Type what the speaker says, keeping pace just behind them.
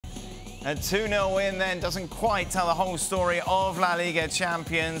A 2-0 win then doesn't quite tell the whole story of La Liga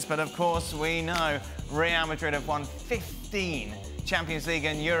champions, but of course we know Real Madrid have won 15 Champions League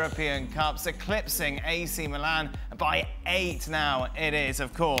and European Cups, eclipsing AC Milan by 8 now. It is,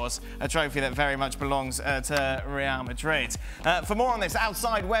 of course, a trophy that very much belongs to Real Madrid. For more on this,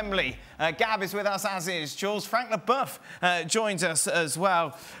 outside Wembley, Gab is with us, as is Jules. Frank Leboeuf joins us as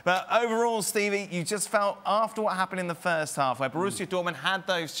well. But overall, Stevie, you just felt after what happened in the first half, where Borussia Dortmund had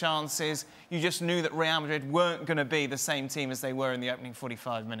those chances, you just knew that Real Madrid weren't going to be the same team as they were in the opening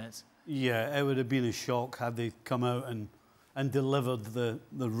 45 minutes. Yeah, it would have been a shock had they come out and delivered the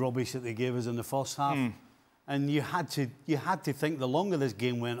rubbish that they gave us in the first half. And you had to think the longer this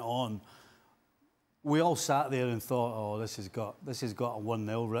game went on, we all sat there and thought, oh, this has got a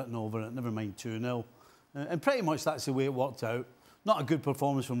 1-0 written over it, never mind 2-0. And pretty much that's the way it worked out. Not a good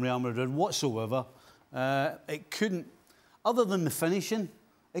performance from Real Madrid whatsoever. It couldn't, other than the finishing,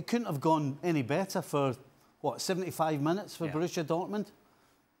 it couldn't have gone any better for, what, 75 minutes for Borussia Dortmund?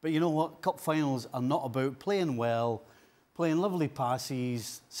 But you know what? Cup finals are not about playing well, playing lovely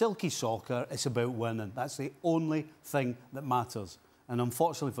passes, silky soccer. It's about winning. That's the only thing that matters. And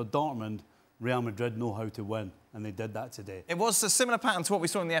unfortunately for Dortmund, Real Madrid know how to win, and they did that today. It was a similar pattern to what we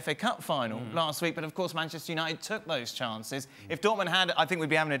saw in the FA Cup final last week, but of course Manchester United took those chances. If Dortmund had, I think we'd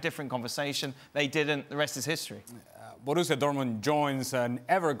be having a different conversation. They didn't. The rest is history. Borussia Dortmund joins an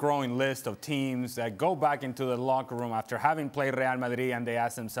ever-growing list of teams that go back into the locker room after having played Real Madrid, and they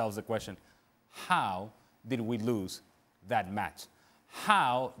ask themselves the question, how did we lose that match?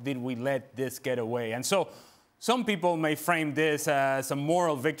 How did we let this get away? And so some people may frame this as a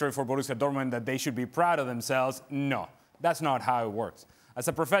moral victory for Borussia Dortmund, that they should be proud of themselves. No, that's not how it works. As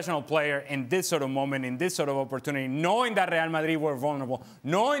a professional player in this sort of moment, in this sort of opportunity, knowing that Real Madrid were vulnerable,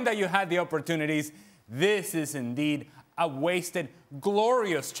 knowing that you had the opportunities, this is indeed a wasted,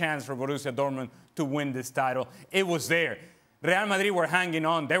 glorious chance for Borussia Dortmund to win this title. It was there. Real Madrid were hanging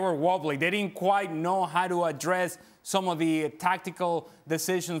on. They were wobbly. They didn't quite know how to address some of the tactical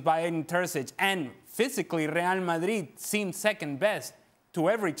decisions by Edin Terzic. And physically, Real Madrid seemed second best to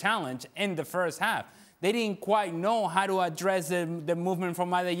every challenge in the first half. They didn't quite know how to address the movement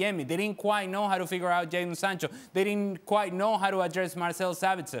from Adeyemi. They didn't quite know how to figure out Jadon Sancho. They didn't quite know how to address Marcel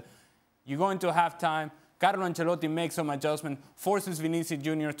Sabitzer. You go into halftime, Carlo Ancelotti makes some adjustment, forces Vinicius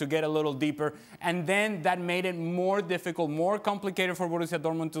Jr. to get a little deeper, and then that made it more difficult, more complicated for Borussia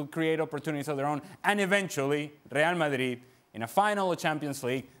Dortmund to create opportunities of their own. And eventually, Real Madrid, in a final of Champions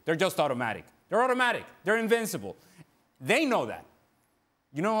League, they're just automatic. They're automatic. They're invincible. They know that.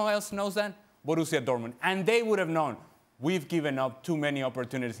 You know who else knows that? Borussia Dortmund. And they would have known, we've given up too many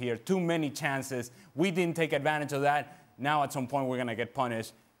opportunities here, too many chances. We didn't take advantage of that. Now at some point we're going to get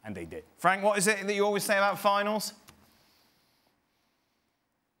punished. And they did. Frank, what is it that you always say about finals?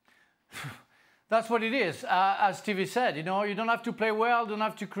 That's what it is. As Stevie said, you know, you don't have to play well, don't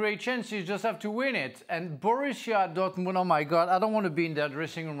have to create chances, you just have to win it. And Borussia Dortmund, oh my God, I don't want to be in their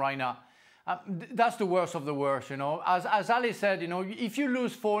dressing room right now. That's the worst of the worst, you know. As Ali said, you know, if you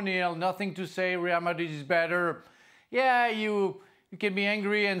lose 4-0, nothing to say, Real Madrid is better. Yeah, you can be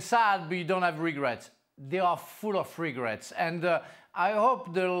angry and sad, but you don't have regrets. They are full of regrets. And I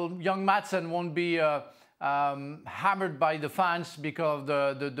hope the young Madsen won't be hammered by the fans because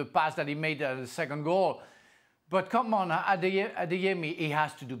of the pass that he made at the second goal. But come on, Adeyemi, he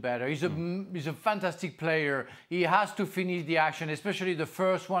has to do better. He's a fantastic player. He has to finish the action, especially the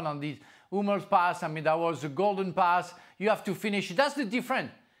first one on the Hummels pass. I mean, that was a golden pass. You have to finish it. That's the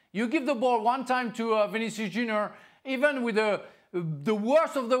difference. You give the ball one time to Vinicius Jr., even with the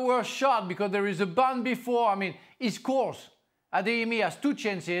worst of the worst shot, because there is a ban before, I mean, he scores. Adeyemi has 2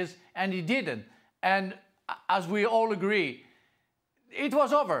 chances, and he didn't. And as we all agree, it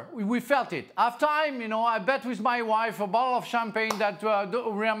was over. We felt it. Half time, you know, I bet with my wife a bottle of champagne that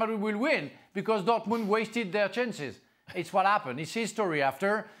Real Madrid will win because Dortmund wasted their chances. It's what happened. It's history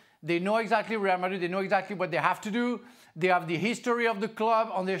after. They know exactly Real Madrid. They know exactly what they have to do. They have the history of the club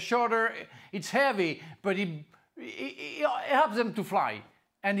on their shoulder. It's heavy, but it helps them to fly.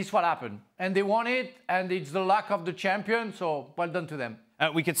 And it's what happened. And they won it, and it's the luck of the champion, so well done to them.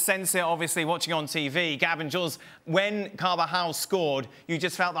 We could sense it, obviously, watching on TV. Gab and Jules, when Carvajal scored, you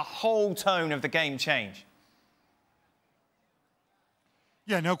just felt the whole tone of the game change.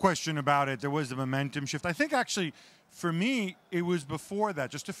 Yeah, no question about it. There was a momentum shift. I think, actually, for me, it was before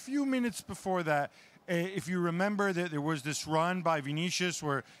that, just a few minutes before that. If you remember that there was this run by Vinicius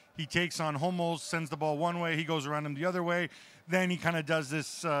where he takes on Hummels, sends the ball one way, he goes around him the other way. Then he kind of does this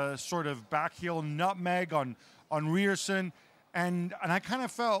sort of back heel nutmeg on Rierson. And I kind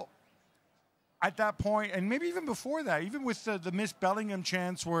of felt at that point, and maybe even before that, even with the missed Bellingham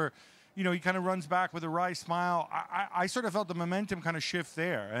chance where you know, he kind of runs back with a wry smile. I sort of felt the momentum kind of shift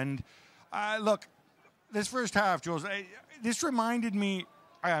there. And look, this first half, Jules, this reminded me,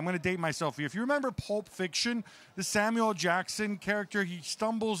 I'm going to date myself here. If you remember Pulp Fiction, the Samuel Jackson character, he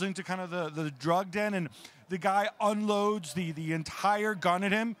stumbles into kind of the drug den and the guy unloads the entire gun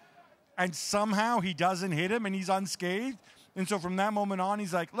at him and somehow he doesn't hit him and he's unscathed. And so from that moment on,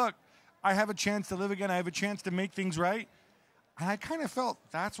 he's like, look, I have a chance to live again. I have a chance to make things right. And I kind of felt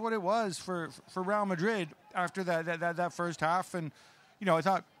that's what it was for Real Madrid after that first half. And, you know, I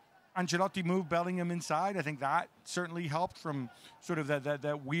thought Ancelotti moved Bellingham inside. I think that certainly helped from sort of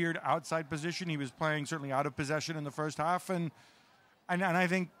that weird outside position. He was playing certainly out of possession in the first half. And I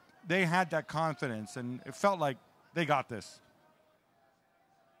think they had that confidence, and it felt like they got this.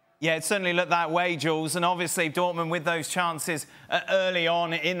 Yeah, it certainly looked that way, Jules. And obviously, Dortmund with those chances early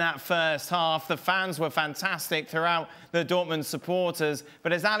on in that first half. The fans were fantastic throughout, the Dortmund supporters.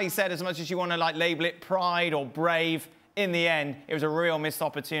 But as Ali said, as much as you want to like label it pride or brave, in the end, it was a real missed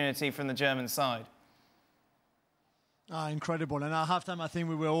opportunity from the German side. Incredible. And at halftime, I think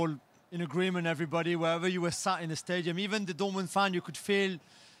we were all in agreement, everybody, wherever you were sat in the stadium. Even the Dortmund fan, you could feel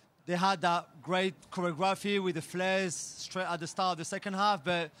they had that great choreography with the flares straight at the start of the second half,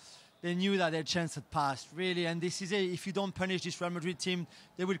 but they knew that their chance had passed, really. And this is it. If you don't punish this Real Madrid team,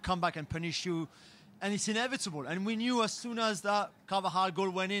 they will come back and punish you. And it's inevitable. And we knew as soon as that Carvajal goal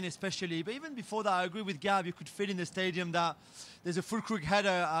went in, especially. But even before that, I agree with Gab. You could feel in the stadium that there's a full crook header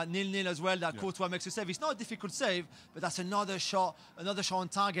at 0-0 as well that Courtois makes a save. It's not a difficult save, but that's another shot on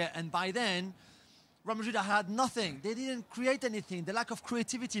target. And by then, Real Madrid had nothing. They didn't create anything. The lack of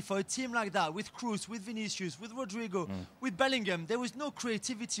creativity for a team like that, with Kroos, with Vinicius, with Rodrigo, with Bellingham, there was no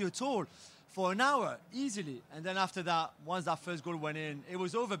creativity at all for an hour, easily. And then after that, once that first goal went in, it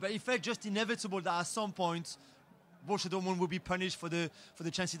was over. But it felt just inevitable that at some point, Borussia Dortmund would be punished for the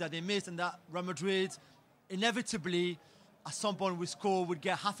chances that they missed, and that Real Madrid inevitably, at some point, would score, would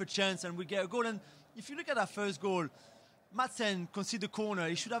get half a chance, and would get a goal. And if you look at that first goal, Madsen conceded the corner.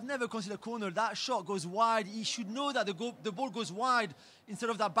 He should have never conceded a corner. That shot goes wide. He should know that the ball goes wide. Instead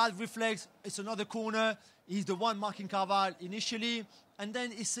of that bad reflex, it's another corner. He's the one marking Carvajal initially. And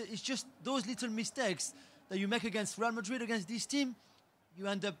then it's just those little mistakes that you make against Real Madrid, against this team, you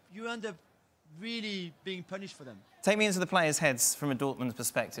end up really being punished for them. Take me into the players' heads from a Dortmund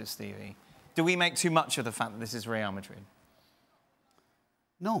perspective, Stevie. Do we make too much of the fact that this is Real Madrid?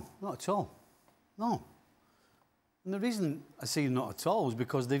 No, not at all. No. And the reason I say not at all is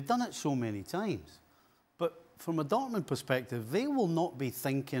because they've done it so many times. But from a Dortmund perspective, they will not be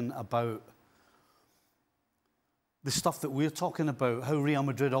thinking about the stuff that we're talking about, how Real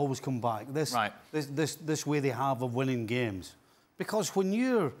Madrid always come back, this way they have of winning games. Because when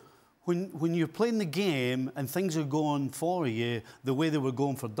you're playing the game and things are going for you the way they were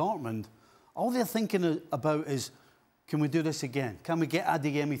going for Dortmund, all they're thinking about is, can we do this again? Can we get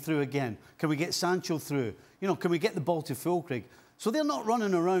Adeyemi through again? Can we get Sancho through? You know, can we get the ball to Fulkrug? So they're not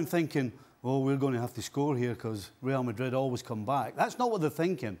running around thinking, oh, we're going to have to score here because Real Madrid always come back. That's not what they're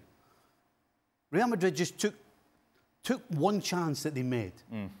thinking. Real Madrid just took one chance that they made.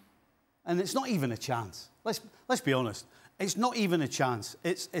 And it's not even a chance. Let's be honest. It's not even a chance.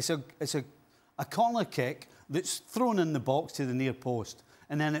 It's a corner kick that's thrown in the box to the near post.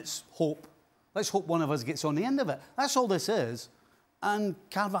 And then it's hope. Let's hope one of us gets on the end of it. That's all this is. And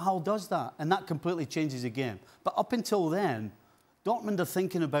Carvajal does that. And that completely changes the game. But up until then, Dortmund are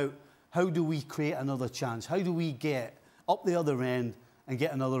thinking about how do we create another chance? How do we get up the other end and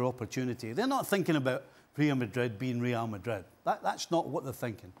get another opportunity? They're not thinking about Real Madrid being Real Madrid. That's not what they're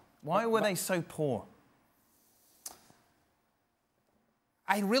thinking. Why were they so poor?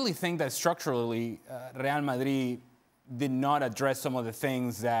 I really think that structurally, Real Madrid did not address some of the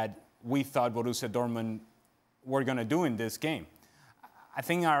things that we thought Borussia Dortmund were going to do in this game. I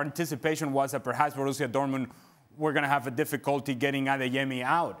think our anticipation was that perhaps Borussia Dortmund were going to have a difficulty getting Adeyemi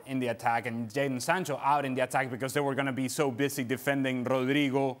out in the attack and Jadon Sancho out in the attack because they were going to be so busy defending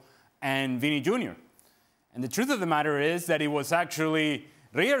Rodrigo and Vini Jr. And the truth of the matter is that it was actually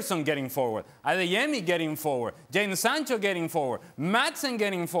Ryerson getting forward, Adeyemi getting forward, Jadon Sancho getting forward, Madsen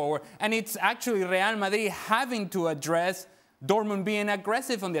getting forward, and it's actually Real Madrid having to address Dortmund being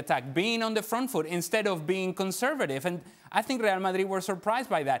aggressive on the attack, being on the front foot instead of being conservative. And I think Real Madrid were surprised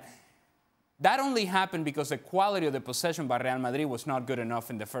by that. That only happened because the quality of the possession by Real Madrid was not good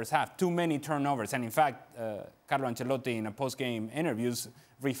enough in the first half. Too many turnovers. And in fact, Carlo Ancelotti in a post-game interviews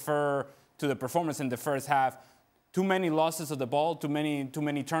refer to the performance in the first half too many losses of the ball, too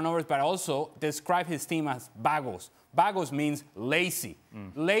many turnovers, but also describe his team as vagos. Vagos means lazy.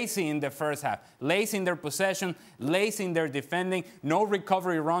 Lazy in the first half. Lazy in their possession, lazy in their defending. No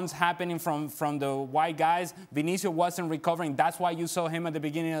recovery runs happening from the wide guys. Vinicius wasn't recovering. That's why you saw him at the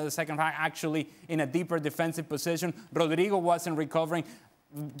beginning of the second half actually in a deeper defensive position. Rodrigo wasn't recovering.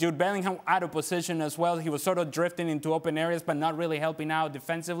 Jude Bellingham out of position as well. He was sort of drifting into open areas, but not really helping out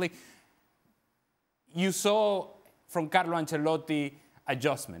defensively. You saw from Carlo Ancelotti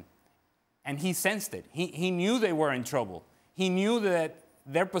adjustment, and he sensed it. He knew they were in trouble. He knew that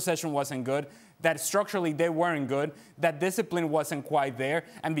their possession wasn't good, that structurally they weren't good, that discipline wasn't quite there,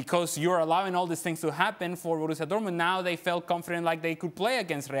 and because you're allowing all these things to happen for Borussia Dortmund, now they felt confident like they could play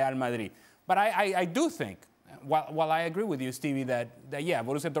against Real Madrid. But I do think, while I agree with you, Stevie, that yeah,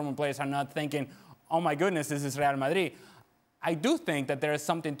 Borussia Dortmund players are not thinking, oh my goodness, this is Real Madrid. I do think that there is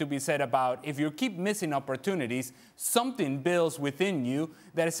something to be said about if you keep missing opportunities, something builds within you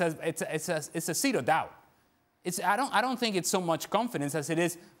that it's a seed of doubt. I don't think it's so much confidence as it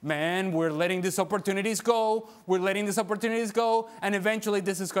is, man, we're letting these opportunities go, and eventually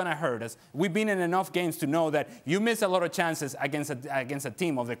this is going to hurt us. We've been in enough games to know that you miss a lot of chances against a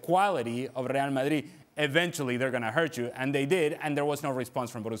team of the quality of Real Madrid, eventually they're going to hurt you, and they did, and there was no response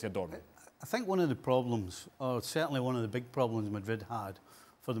from Borussia Dortmund. I think one of the problems, or certainly one of the big problems Madrid had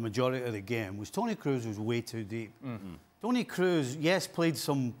for the majority of the game, was Toni Kroos was way too deep. Toni Kroos, yes, played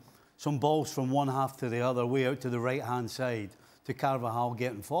some balls from one half to the other, way out to the right-hand side to Carvajal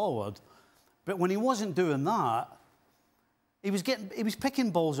getting forward. But when he wasn't doing that, he was picking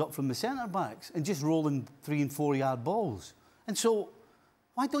balls up from the centre-backs and just rolling 3- and 4-yard balls. And so,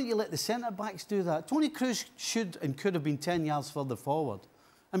 why don't you let the centre-backs do that? Toni Kroos should and could have been 10 yards further forward.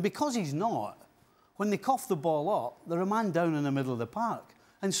 And because he's not, when they cough the ball up, they're a man down in the middle of the park.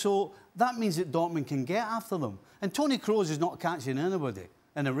 And so that means that Dortmund can get after them. And Toni Kroos is not catching anybody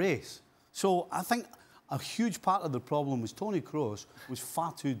in a race. So I think a huge part of the problem was Toni Kroos was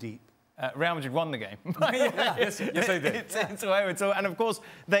far too deep. Real Madrid won the game. Yes, they did. It's away with all. And of course,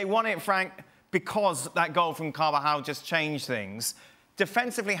 they won it, Frank, because that goal from Carvajal just changed things.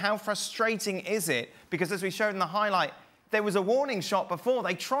 Defensively, how frustrating is it? Because as we showed in the highlight, there was a warning shot before.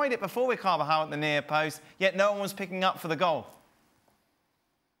 They tried it before with Carvajal at the near post, yet no one was picking up for the goal.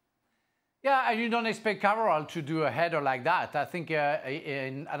 Yeah, and you don't expect Carvajal to do a header like that. I think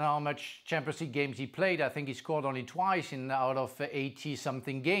I don't know how much Champions League games he played. I think he scored only twice out of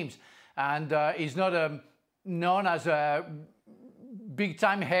 80-something games. And he's not known as a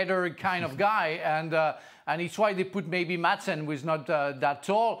big-time header kind of guy. And it's why they put maybe Madsen, who is not that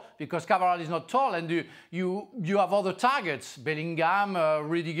tall, because Carvajal is not tall. And you have other targets, Bellingham,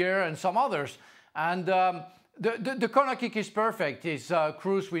 Rudiger, and some others. And the corner kick is perfect.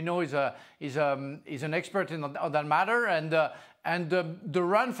 Kroos, we know, is an expert on that matter. And the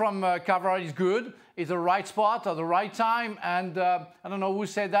run from Carvajal is good. It's the right spot at the right time. And I don't know who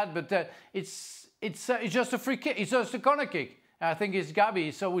said that, but it's just a free kick. It's just a corner kick. I think it's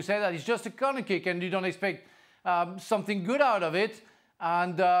Gabi. So we say that it's just a corner kick, and you don't expect something good out of it.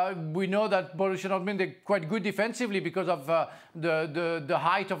 And we know that Borussia Dortmund are quite good defensively because of the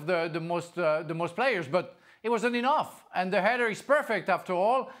height of the most players, but it wasn't enough. And the header is perfect after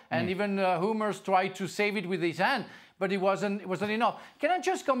all. And even Hummels tried to save it with his hand, but it wasn't enough. Can I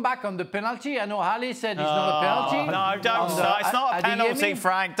just come back on the penalty? I know Ali said it's not a penalty. No, don't start. It's not a penalty,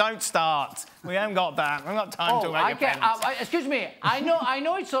 Frank. Don't start. We haven't got that. We haven't got time to make a penalty. Excuse me. I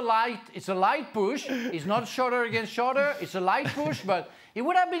know it's a light push. It's not shoulder against shoulder. It's a light push, but it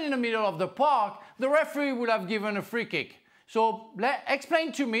would have been in the middle of the park. The referee would have given a free kick. So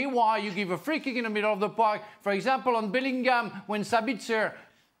explain to me why you give a free kick in the middle of the park. For example, on Bellingham, when Sabitzer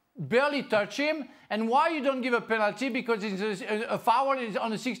barely touch him, and why you don't give a penalty because it's a foul is on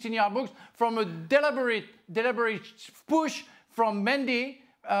the 16-yard box from a deliberate push from Mendy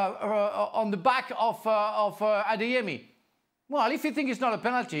on the back of Adeyemi. Well, if you think it's not a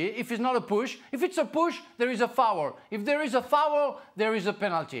penalty, if it's not a push, if it's a push, there is a foul. If there is a foul, there is a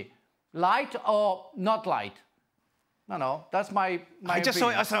penalty. Light or not light? No, that's my I just opinion.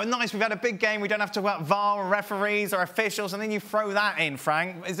 thought it was so nice. We've had a big game. We don't have to talk about VAR or referees or officials, and then you throw that in,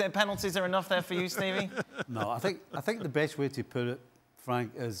 Frank. Is there penalties? Is there enough there for you, Stevie? No, I think the best way to put it,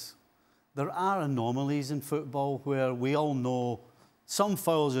 Frank, is there are anomalies in football where we all know some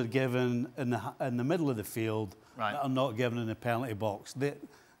fouls are given in the middle of the field that are not given in the penalty box.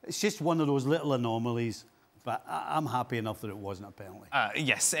 It's just one of those little anomalies. But I'm happy enough that it wasn't a penalty.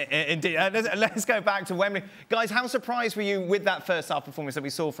 Yes, indeed. Let's go back to Wembley. Guys, how surprised were you with that first half performance that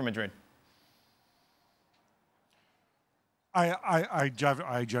we saw from Madrid? I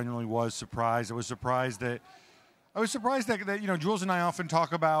genuinely was surprised. I was surprised that I was surprised that Jules and I often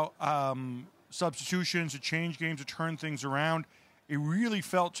talk about substitutions to change games, to turn things around. It really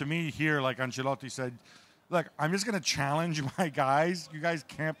felt to me here like Ancelotti said, look, I'm just going to challenge my guys. You guys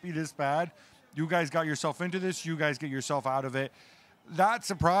can't be this bad. You guys got yourself into this. You guys get yourself out of it. That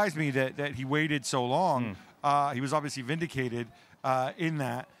surprised me that he waited so long. He was obviously vindicated in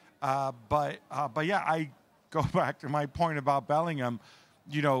that. But yeah, I go back to my point about Bellingham,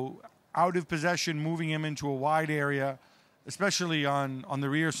 out of possession, moving him into a wide area, especially on the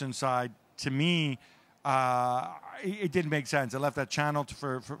Rierson side, to me, it didn't make sense. It left that channel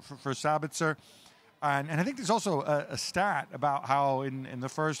for Sabitzer. And I think there's also a stat about how in the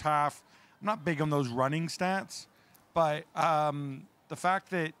first half, I'm not big on those running stats, but the fact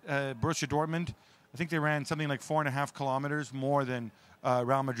that Borussia Dortmund, I think they ran something like 4.5 kilometers more than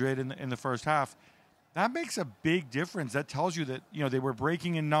Real Madrid in the first half. That makes a big difference. That tells you that they were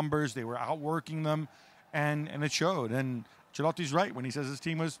breaking in numbers, they were outworking them, and it showed. And Ancelotti's right when he says his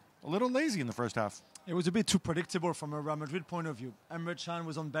team was a little lazy in the first half. It was a bit too predictable from a Real Madrid point of view. Emre Can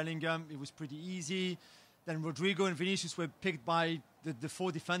was on Bellingham. It was pretty easy. Then Rodrigo and Vinicius were picked by the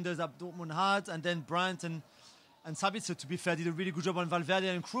 4 defenders that Dortmund had. And then Brandt and Sabitzer, to be fair, did a really good job on Valverde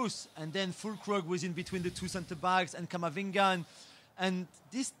and Kroos. And then Füllkrug was in between the 2 centre-backs and Camavinga. And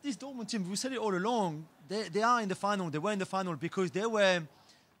this Dortmund team, we said it all along, they are in the final. They were in the final because they were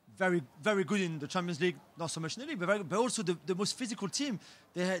very, very good in the Champions League, not so much in the league, but also the most physical team.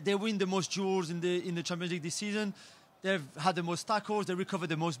 They win the most duels in the Champions League this season. They've had the most tackles. They recover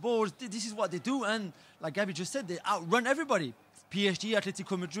the most balls. This is what they do. And like Gabby just said, they outrun everybody. PSG,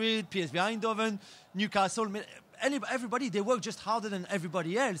 Atletico Madrid, PSV Eindhoven, Newcastle, everybody. They work just harder than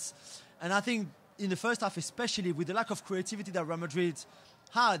everybody else. And I think in the first half, especially with the lack of creativity that Real Madrid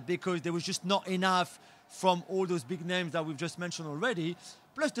had, because there was just not enough from all those big names that we've just mentioned already,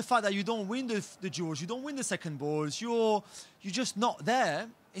 plus the fact that you don't win the duels, you don't win the second balls, you're just not there,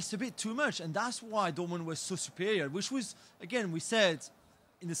 it's a bit too much. And that's why Dortmund was so superior, which was, again, we said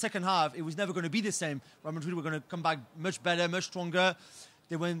in the second half, it was never going to be the same. Real Madrid were going to come back much better, much stronger.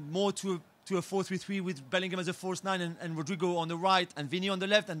 They went more to a 4-3-3 with Bellingham as a false 9 and Rodrigo on the right and Vini on the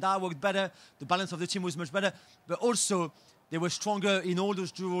left, and that worked better. The balance of the team was much better. But also, they were stronger in all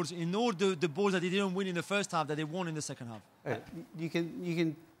those duels, in all the balls that they didn't win in the first half that they won in the second half. You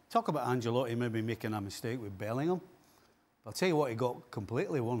can talk about Ancelotti maybe making a mistake with Bellingham. I'll tell you what he got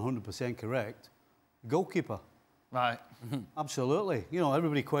completely 100% correct. Goalkeeper. Right. Absolutely.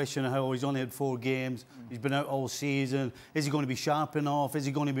 Everybody questioning how he's only had 4 games. He's been out all season. Is he going to be sharp enough? Is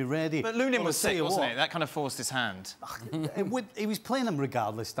he going to be ready? But Lunin was sick, wasn't it? That kind of forced his hand. He was playing him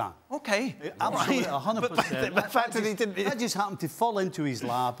regardless, Dan. Okay. Absolutely, 100%. But the fact that he didn't... That just happened to fall into his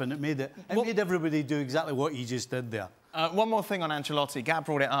lap, and it made everybody do exactly what he just did there. One more thing on Ancelotti. Gab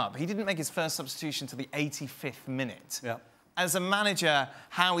brought it up. He didn't make his first substitution till the 85th minute. Yeah. As a manager,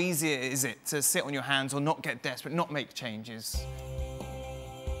 how easy is it to sit on your hands or not get desperate, not make changes?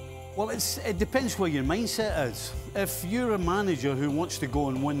 Well, it depends where your mindset is. If you're a manager who wants to go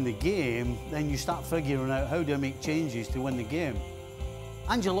and win the game, then you start figuring out how do I make changes to win the game.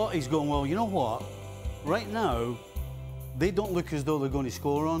 Ancelotti's going, well, you know what? Right now, they don't look as though they're going to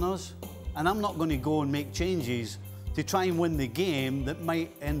score on us, and I'm not going to go and make changes to try and win the game that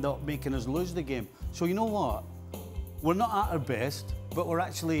might end up making us lose the game. So you know what? We're not at our best, but we're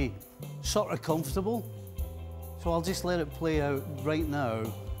actually sort of comfortable. So I'll just let it play out right now,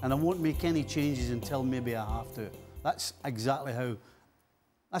 and I won't make any changes until maybe I have to. That's exactly how...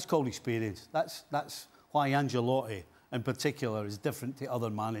 That's called experience. That's why Ancelotti, in particular, is different to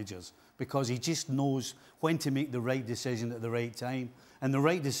other managers, because he just knows when to make the right decision at the right time. And the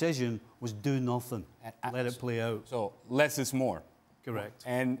right decision was do nothing, let it play out. So less is more. Correct.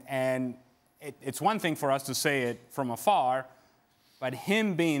 And it's one thing for us to say it from afar, but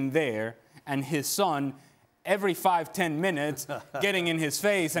him being there and his son every 5-10 minutes getting in his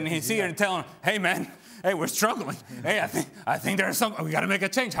face, and he's here and telling him, hey, man, hey, we're struggling. Hey, I think there's something. We got to make a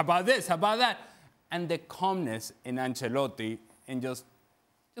change. How about this? How about that? And the calmness in Ancelotti and just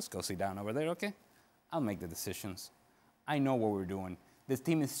go sit down over there, okay? I'll make the decisions. I know what we're doing. This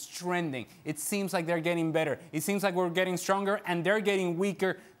team is trending. It seems like they're getting better. It seems like we're getting stronger, and they're getting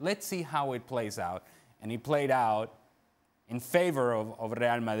weaker. Let's see how it plays out. And he played out in favor of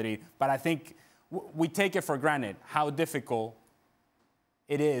Real Madrid. But I think we take it for granted how difficult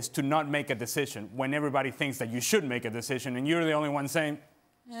it is to not make a decision when everybody thinks that you should make a decision, and you're the only one saying,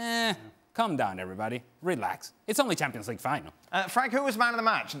 calm down, everybody. Relax. It's only Champions League final. Frank, who was man of the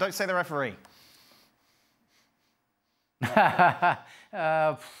match? And don't say the referee. I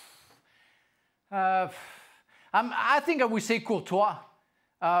think I would say Courtois.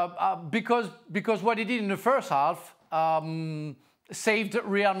 because what he did in the first half saved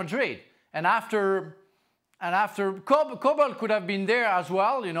Real Madrid. And after Kobel could have been there as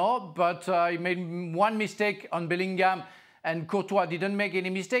well, you know, but he made one mistake on Bellingham, and Courtois didn't make any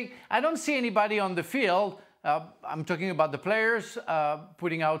mistake. I don't see anybody on the field. I'm talking about the players,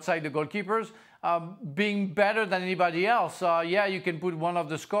 putting outside the goalkeepers, being better than anybody else. Yeah, you can put one of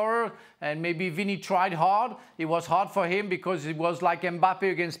the scorers, and maybe Vini tried hard. It was hard for him because it was like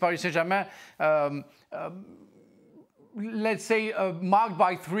Mbappe against Paris Saint-Germain. Let's say marked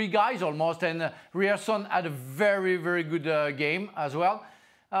by 3 guys almost, and Rierson had a very, very good game as well.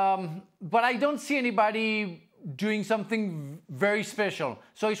 But I don't see anybody doing something very special.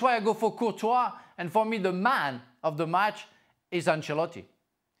 So it's why I go for Courtois, and for me the man of the match is Ancelotti.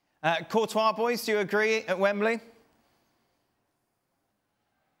 Courtois, boys, do you agree at Wembley?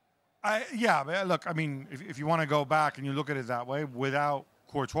 Yeah, look, I mean, if you want to go back and you look at it that way, without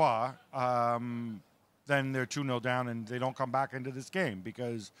Courtois, then they're 2-0 down and they don't come back into this game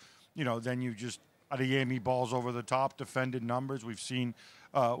because, you know, then you just Adeyemi balls over the top, defended numbers. We've seen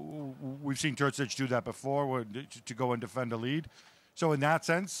Terzic do that before to go and defend a lead. So in that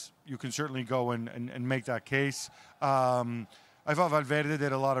sense, you can certainly go and make that case. I thought Valverde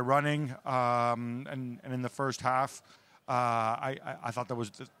did a lot of running, and in the first half, I thought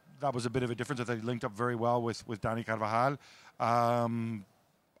that was a bit of a difference. I thought he linked up very well with Dani Carvajal.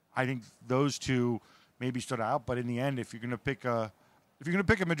 I think those two maybe stood out, but in the end, if you're going to pick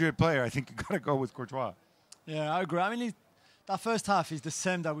a Madrid player, I think you got to go with Courtois. Yeah, I agree. I mean, that first half is the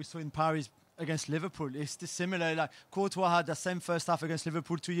same that we saw in Paris against Liverpool. It's similar. Like Courtois had the same first half against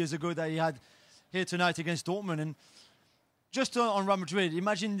Liverpool 2 years ago that he had here tonight against Dortmund. And just on Real Madrid,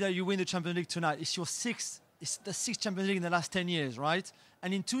 imagine that you win the Champions League tonight. It's the 6th Champions League in the last 10 years, right?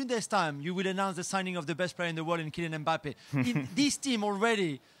 And in 2 days' time, you will announce the signing of the best player in the world in Kylian Mbappe. In this team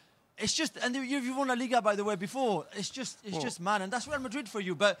already, it's just, and you've won La Liga, by the way, before. It's just man, and that's Real Madrid for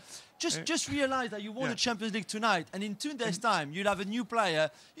you. But just realize that you won the Champions League tonight, and in 2 days' time, you'll have a new player.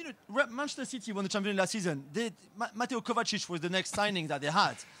 You know, Manchester City won the Champions League last season. Mateo Kovacic was the next signing that they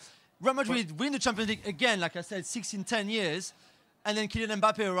had. Real Madrid win the Champions League again, like I said, 6 in 10 years. And then Kylian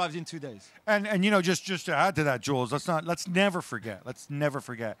Mbappe arrives in 2 days. And you know, just to add to that, Jules, let's never forget that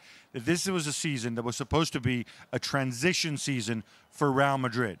this was a season that was supposed to be a transition season for Real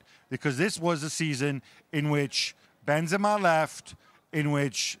Madrid, because this was a season in which Benzema left, in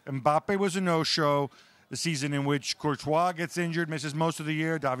which Mbappe was a no-show, the season in which Courtois gets injured, misses most of the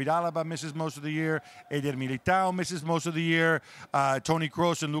year, David Alaba misses most of the year, Eder Militao misses most of the year, Toni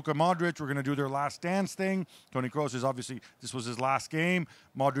Kroos and Luka Modric were going to do their last dance thing. Toni Kroos is obviously, this was his last game.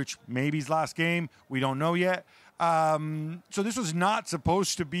 Modric, maybe his last game. We don't know yet. So this was not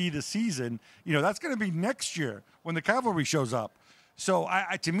supposed to be the season. You know, that's going to be next year when the cavalry shows up. So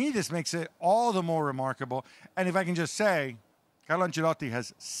to me, this makes it all the more remarkable. And if I can just say, Carlo Ancelotti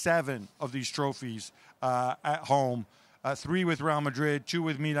has 7 of these trophies at home, 3 with Real Madrid, 2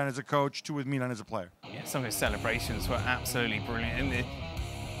 with Milan as a coach, 2 with Milan as a player. Yeah, some of his celebrations were absolutely brilliant. And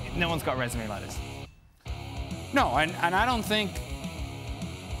no one's got a resume like this. No, and I don't think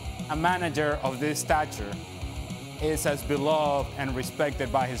a manager of this stature is as beloved and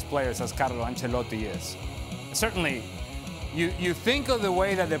respected by his players as Carlo Ancelotti is. Certainly, you think of the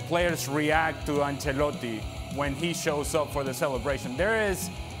way that the players react to Ancelotti when he shows up for the celebration. There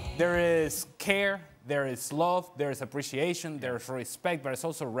is care, there is love, there is appreciation, there is respect, but it's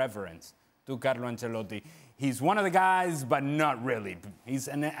also reverence to Carlo Ancelotti. He's one of the guys, but not really. He's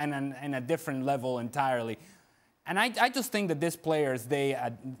in a different level entirely. And I just think that these players,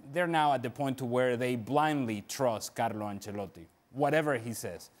 they're now at the point to where they blindly trust Carlo Ancelotti, whatever he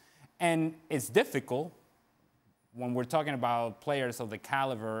says. And it's difficult when we're talking about players of the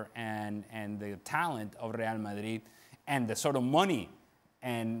caliber and the talent of Real Madrid and the sort of money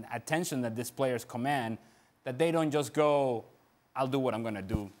and attention that these players command, that they don't just go, I'll do what I'm going to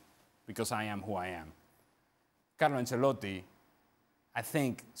do because I am who I am. Carlo Ancelotti, I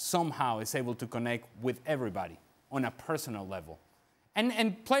think, somehow is able to connect with everybody on a personal level.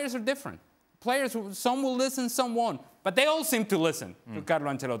 And players are different. Players, some will listen, some won't. But they all seem to listen to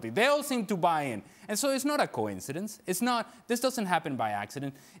Carlo Ancelotti. They all seem to buy in. And so it's not a coincidence. This doesn't happen by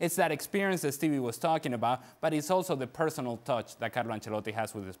accident. It's that experience that Stevie was talking about, but it's also the personal touch that Carlo Ancelotti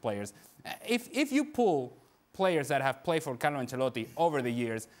has with his players. If you pull players that have played for Carlo Ancelotti over the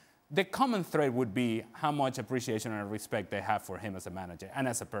years, the common thread would be how much appreciation and respect they have for him as a manager and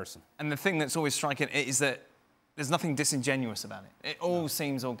as a person. And the thing that's always striking is that there's nothing disingenuous about it. It all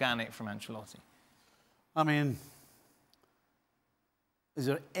seems organic from Ancelotti. I mean, is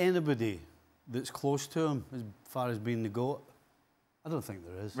there anybody that's close to him as far as being the GOAT? I don't think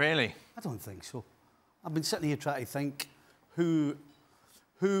there is. Really? I don't think so. I've been sitting here trying to think who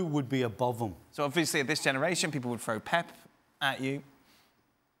would be above him. So obviously at this generation, people would throw Pep at you.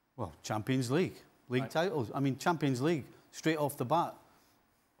 Well, Champions League titles. I mean, Champions League straight off the bat.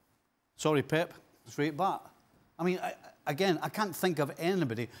 Sorry, Pep, straight back. I mean, again, I can't think of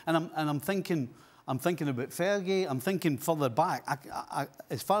anybody, and I'm thinking about Fergie. I'm thinking further back.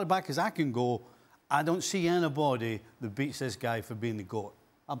 As far back as I can go, I don't see anybody that beats this guy for being the GOAT.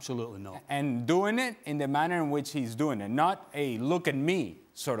 Absolutely not. And doing it in the manner in which he's doing it, not a look at me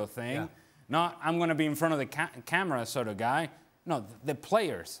sort of thing, Yeah. not I'm going to be in front of the camera sort of guy. No, the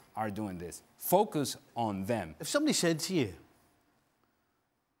players are doing this. Focus on them. If somebody said to you,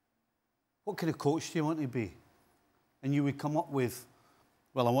 what kind of coach do you want to be? And you would come up with,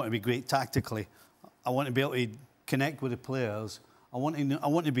 well, I want to be great tactically. I want to be able to connect with the players. I want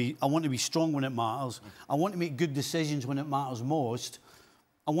to be strong when it matters. I want to make good decisions when it matters most.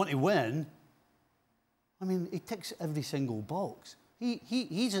 I want to win. I mean, he ticks every single box.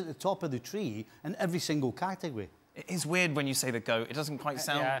 He's at the top of the tree in every single category. It is weird when you say the GOAT. It doesn't quite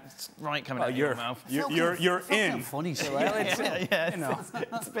sound right coming out of you're, your mouth. You're in. Funny, so Yeah, you know.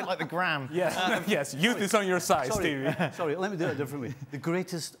 It's a bit like the gram. Yes, yes. Youth is on your side, sorry, Stevie. sorry, let me do it a different way. The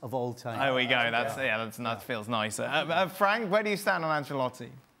greatest of all time. There we go. That feels nicer. Frank, where do you stand on Ancelotti?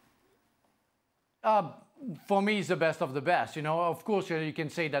 For me, he's the best of the best. You know, of course, you can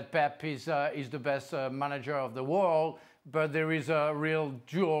say that Pep is the best manager of the world, but there is a real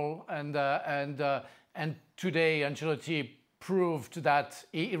duel, and today Ancelotti proved that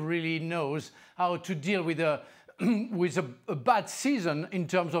he really knows how to deal with a bad season in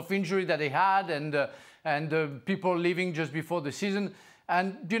terms of injury that he had and people leaving just before the season.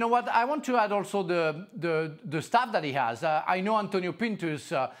 And do you know what? I want to add also the staff that he has. I know Antonio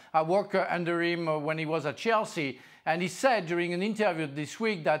Pintus. I worked under him when he was at Chelsea, and he said during an interview this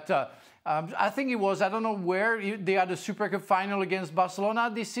week that I think it was, I don't know where, they had a Super Cup final against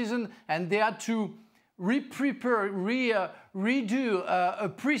Barcelona this season, and they had to redo a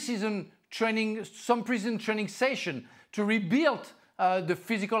pre-season training, some pre-season training session to rebuild the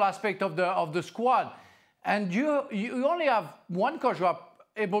physical aspect of the squad. And you only have one coach who are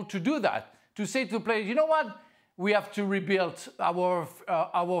able to do that, to say to the players, you know what, we have to rebuild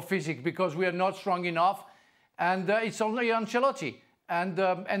our physique because we are not strong enough, and it's only Ancelotti. And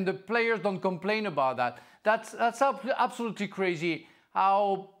the players don't complain about that. That's absolutely crazy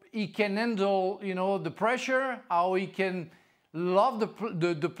how he can handle, you know, the pressure, how he can love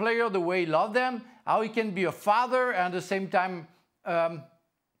the player the way he loves them, how he can be a father and at the same time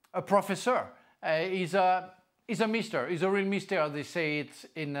a professor. He's a mister. He's a real mister, as they say it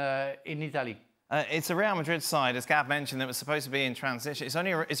in Italy. It's a Real Madrid side, as Gab mentioned, that was supposed to be in transition. It's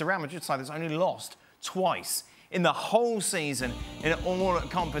a Real Madrid side that's only lost twice in the whole season in all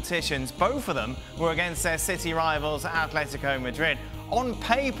competitions. Both of them were against their city rivals, Atletico Madrid. On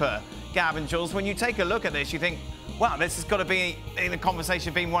paper, Gab and Jules, when you take a look at this, you think, wow, this has got to be in the conversation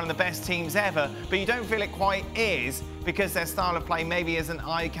of being one of the best teams ever, but you don't feel it quite is because their style of play maybe isn't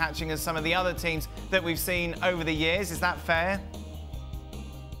eye-catching as some of the other teams that we've seen over the years. Is that fair?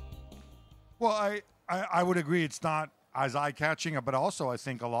 Well, I would agree it's not as eye-catching, but also I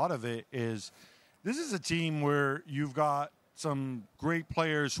think a lot of it is this is a team where you've got some great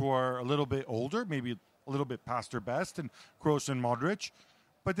players who are a little bit older, maybe a little bit past their best, and Kroos and Modric.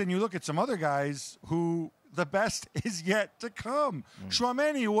 But then you look at some other guys who the best is yet to come.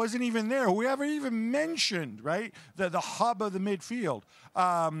 Tchouaméni wasn't even there, who we haven't even mentioned, right? The hub of the midfield.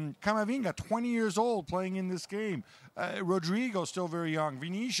 Camavinga, 20 years old, playing in this game. Rodrigo, still very young.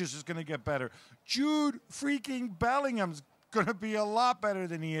 Vinicius is going to get better. Jude freaking Bellingham's going to be a lot better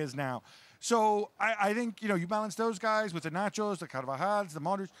than he is now. So I think, you know, you balance those guys with the Nachos, the Carvajals, the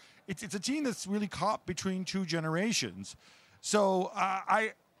Modric. It's a team that's really caught between two generations. So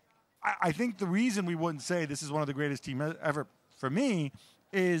I think the reason we wouldn't say this is one of the greatest teams ever for me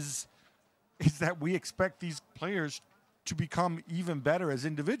is that we expect these players to become even better as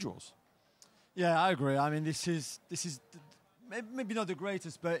individuals. Yeah, I agree. I mean, this is maybe not the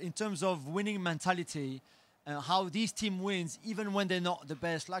greatest, but in terms of winning mentality, how this team wins, even when they're not the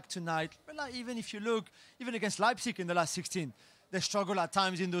best, like tonight. But like even if you look, even against Leipzig in the last 16, they struggled at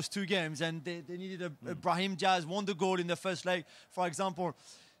times in those two games, and they needed a Brahim Diaz won the goal in the first leg, for example.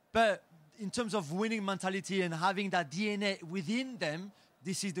 But in terms of winning mentality and having that DNA within them,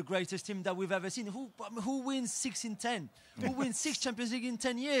 this is the greatest team that we've ever seen. Who wins 6 in 10? Who wins 6 Champions League in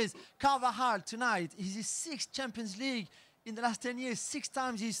 10 years? Carvajal tonight is his 6th Champions League in the last 10 years. 6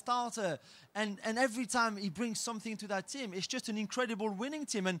 times he's starter. And every time he brings something to that team. It's just an incredible winning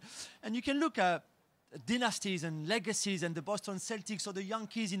team. And you can look at dynasties and legacies and the Boston Celtics or the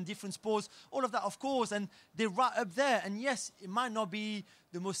Yankees in different sports, all of that, of course, and they're right up there. And yes, it might not be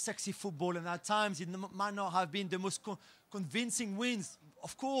the most sexy football, and at times it might not have been the most convincing wins.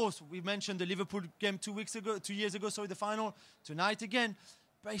 Of course, we mentioned the Liverpool game 2 years ago, the final, tonight again.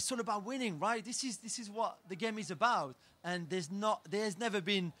 But it's all about winning, right? This is what the game is about. And there's never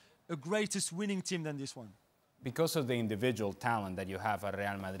been a greatest winning team than this one. Because of the individual talent that you have at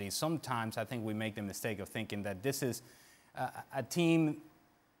Real Madrid, sometimes I think we make the mistake of thinking that this is a team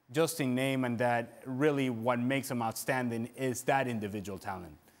just in name, and that really what makes them outstanding is that individual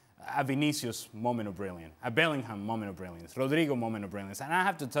talent. A Vinicius moment of brilliance, a Bellingham moment of brilliance, Rodrigo moment of brilliance. And I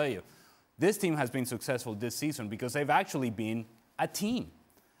have to tell you, this team has been successful this season because they've actually been a team.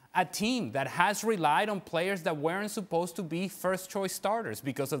 A team that has relied on players that weren't supposed to be first-choice starters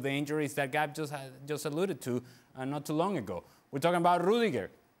because of the injuries that Gab just alluded to not too long ago. We're talking about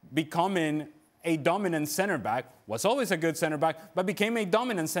Rudiger becoming a dominant center back, was always a good center back, but became a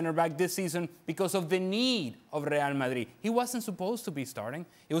dominant center back this season because of the need of Real Madrid. He wasn't supposed to be starting.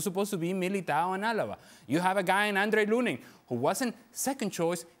 He was supposed to be Militao and Alaba. You have a guy in Andre Lunin who wasn't second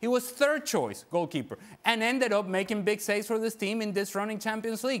choice, he was third choice goalkeeper, and ended up making big saves for this team in this running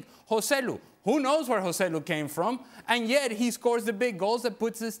Champions League. Joselu, who knows where Joselu came from, and yet he scores the big goals that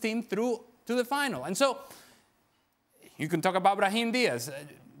puts this team through to the final. And so, you can talk about Brahim Diaz.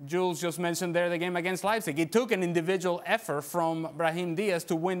 Jules just mentioned there the game against Leipzig. It took an individual effort from Brahim Diaz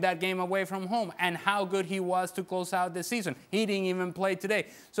to win that game away from home, and how good he was to close out the season. He didn't even play today.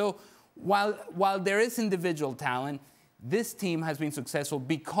 So while there is individual talent, this team has been successful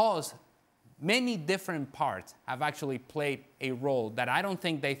because many different parts have actually played a role that I don't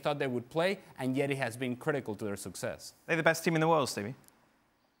think they thought they would play, and yet it has been critical to their success. They're the best team in the world, Stevie?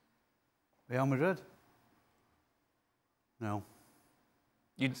 Real Madrid? No.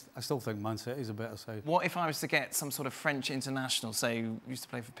 I still think Man City's a better side. What if I was to get some sort of French international, say, who used to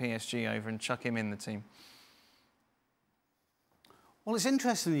play for PSG, over and chuck him in the team? Well, it's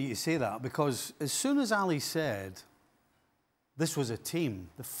interesting that you say that, because as soon as Ali said this was a team,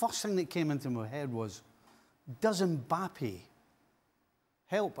 the first thing that came into my head was, does Mbappe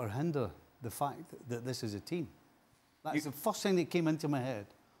help or hinder the fact that this is a team? That's the first thing that came into my head.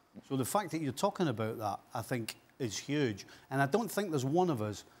 So the fact that you're talking about that, I think, is huge. And I don't think there's one of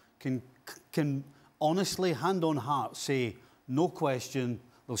us can honestly, hand on heart, say, no question,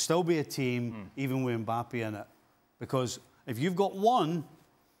 there'll still be a team, even with Mbappe in it. Because if you've got one,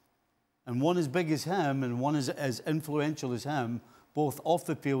 and one as big as him, and one as influential as him, both off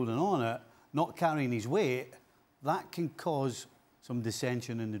the field and on it, not carrying his weight, that can cause some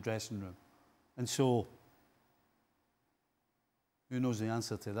dissension in the dressing room. And so, who knows the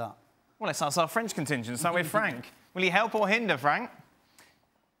answer to that? Well, let's ask our French contingent. Start with Frank. Will he help or hinder, Frank?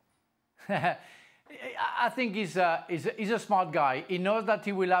 I think he's a smart guy. He knows that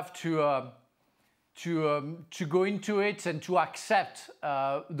he will have to go into it and to accept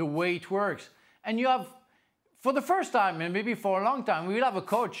the way it works. And you have, for the first time, and maybe for a long time, we will have a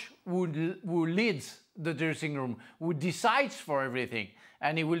coach who leads the dressing room, who decides for everything.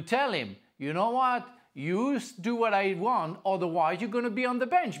 And he will tell him, you know what? You do what I want, otherwise you're going to be on the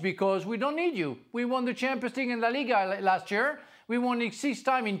bench because we don't need you. We won the Champions League and La Liga last year. We won it 6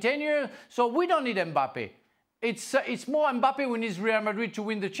 times in 10 years, so we don't need Mbappe. It's more Mbappe when he's Real Madrid to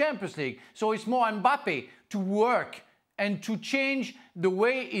win the Champions League. So it's more Mbappe to work and to change the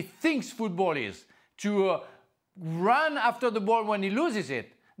way he thinks football is, to run after the ball when he loses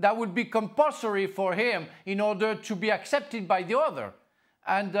it. That would be compulsory for him in order to be accepted by the other.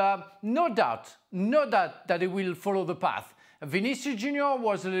 And no doubt that he will follow the path. Vinicius Junior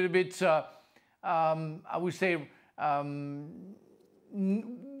was a little bit, I would say,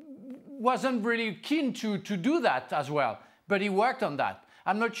 wasn't really keen to do that as well, but he worked on that.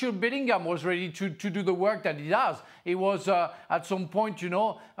 I'm not sure Bellingham was ready to do the work that he does. He was at some point, you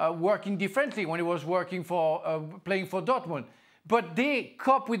know, working differently when he was working for playing for Dortmund. But they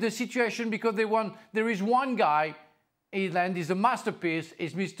cope with the situation because there is one guy. And is a masterpiece,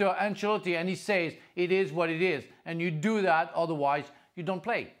 is Mr. Ancelotti, and he says it is what it is. And you do that, otherwise you don't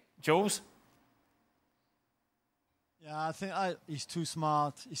play. Jules? Yeah, I think he's too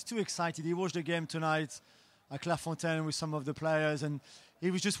smart. He's too excited. He watched the game tonight at Clairefontaine with some of the players, and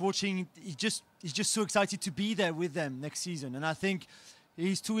he was just watching. He's just so excited to be there with them next season. And I think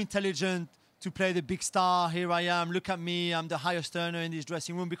he's too intelligent to play the big star. Here I am, look at me, I'm the highest earner in this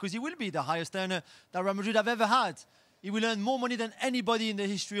dressing room, because he will be the highest earner that Real Madrid have ever had. He will earn more money than anybody in the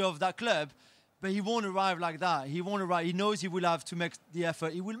history of that club, but he won't arrive like that. He won't arrive. He knows he will have to make the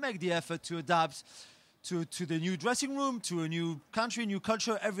effort. He will make the effort to adapt to the new dressing room, to a new country, new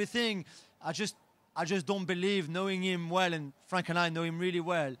culture, everything. I just don't believe, knowing him well, and Frank and I know him really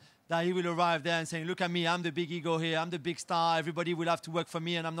well, that he will arrive there and saying, look at me, I'm the big ego here, I'm the big star, everybody will have to work for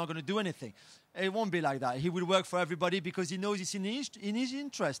me and I'm not going to do anything. It won't be like that. He will work for everybody because he knows it's in his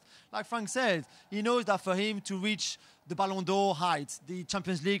interest. Like Frank said, he knows that for him to reach the Ballon d'Or heights, the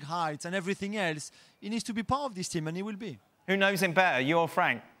Champions League heights and everything else, he needs to be part of this team, and he will be. Who knows him better, you or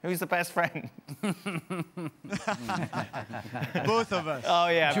Frank? Who's the best friend? Both of us. Oh,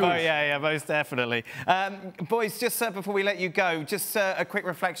 yeah, most definitely. Boys, just before we let you go, just a quick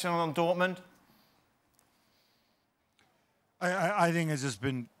reflection on Dortmund. I think it's just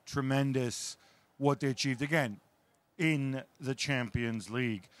been tremendous what they achieved, again, in the Champions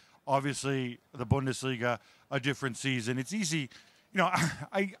League. Obviously, the Bundesliga, a different season. It's easy. You know,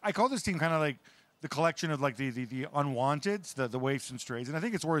 I call this team kind of like the collection of like the unwanteds, the waifs and strays. And I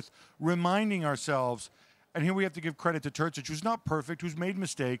think it's worth reminding ourselves, and here we have to give credit to Terzic, who's not perfect, who's made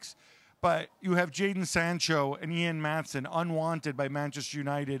mistakes, but you have Jadon Sancho and Ian Maatsen unwanted by Manchester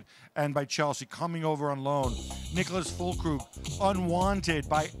United and by Chelsea, coming over on loan. Nicholas Füllkrug unwanted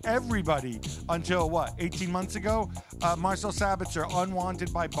by everybody until, what, 18 months ago? Marcel Sabitzer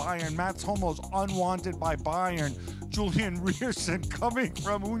unwanted by Bayern. Mats Hummels unwanted by Bayern. Julien Rierson coming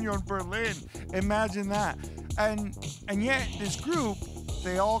from Union Berlin. Imagine that. And yet this group,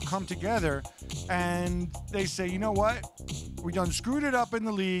 they all come together and they say, you know what? We done screwed it up in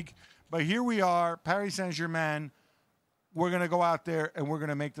the league, but here we are, Paris Saint-Germain. We're going to go out there and we're going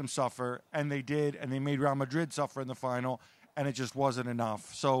to make them suffer. And they did, and they made Real Madrid suffer in the final, and it just wasn't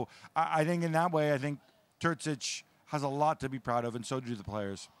enough. So I think in that way, I think Terzic has a lot to be proud of, and so do the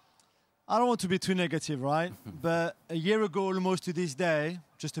players. I don't want to be too negative, right? But a year ago, almost to this day,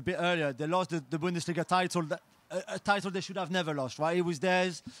 just a bit earlier, they lost the Bundesliga title, a title they should have never lost, right? It was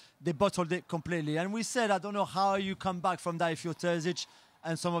theirs. They bottled it completely. And we said, I don't know how you come back from that if you're Terzic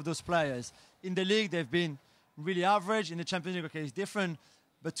and some of those players. In the league, they've been really average. In the Champions League, okay, it's different.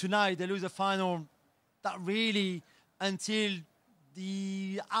 But tonight, they lose a final that really, until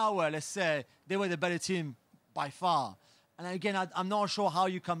the hour, let's say, they were the better team by far. And again, I'm not sure how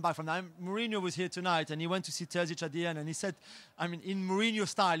you come back from that. Mourinho was here tonight, and he went to see Terzic at the end, and he said, I mean, in Mourinho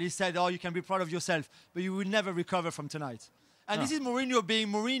style, he said, oh, you can be proud of yourself, but you will never recover from tonight. And this is Mourinho being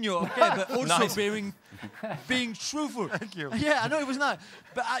Mourinho, okay, but also being truthful. Thank you. Yeah, I know it was nice.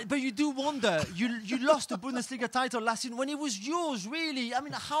 But you do wonder, you lost the Bundesliga title last season when it was yours, really. I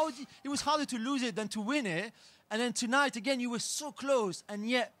mean, it was harder to lose it than to win it. And then tonight, again, you were so close, and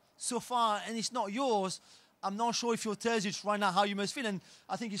yet so far, and it's not yours. I'm not sure if you're Terzic right now how you must feel. And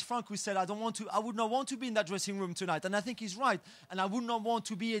I think it's Frank who said, I would not want to be in that dressing room tonight. And I think he's right. And I would not want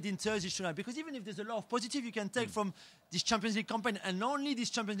to be Edin Terzic tonight. Because even if there's a lot of positive you can take from this Champions League campaign, and not only this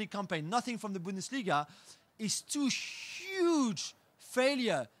Champions League campaign, nothing from the Bundesliga, is two huge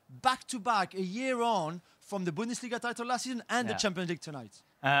failure back-to-back a year on from the Bundesliga title last season and the Champions League tonight.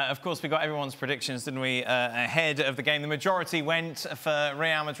 Of course, we got everyone's predictions, didn't we, ahead of the game. The majority went for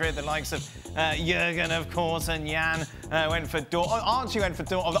Real Madrid, the likes of Jurgen, of course, and Jan went for Dortmund. Archie went for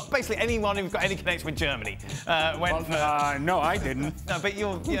Dortmund. Basically, anyone who's got any connection with Germany went for... No, I didn't. No, but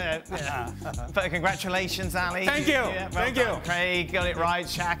you're... But congratulations, Ali. Thank you. Thank you. Craig got it right.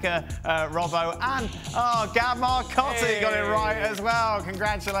 Shaka, Robbo, and Gab Marcotti got it right as well.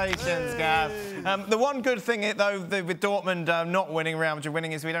 Congratulations, Gab. The one good thing, though, with Dortmund not winning, Real Madrid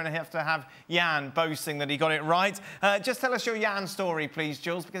winning, is we don't have to have Jan boasting that he got it right. Just tell us your Jan story, please,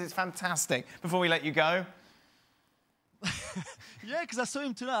 Jules, because it's fantastic, before we let you go. Yeah, because I saw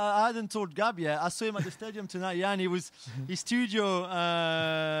him tonight. I hadn't told Gab yet. I saw him at the stadium tonight. Jan, his studio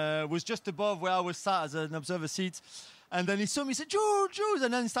was just above where I was sat as an observer seat. And then he saw me, he said, Jules,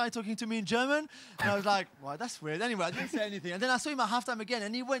 and then he started talking to me in German. And I was like, well, that's weird. Anyway, I didn't say anything. And then I saw him at halftime again,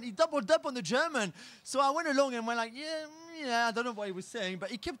 and he doubled up on the German. So I went along and went like, yeah, I don't know what he was saying, but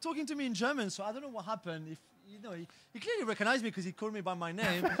he kept talking to me in German, so I don't know what happened. He clearly recognized me because he called me by my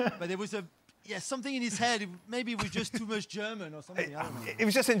name, but there was something in his head. Maybe it was just too much German or something. I don't know. It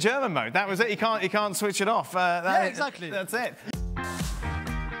was just in German mode. That was it. He can't switch it off. Yeah, exactly. That's it.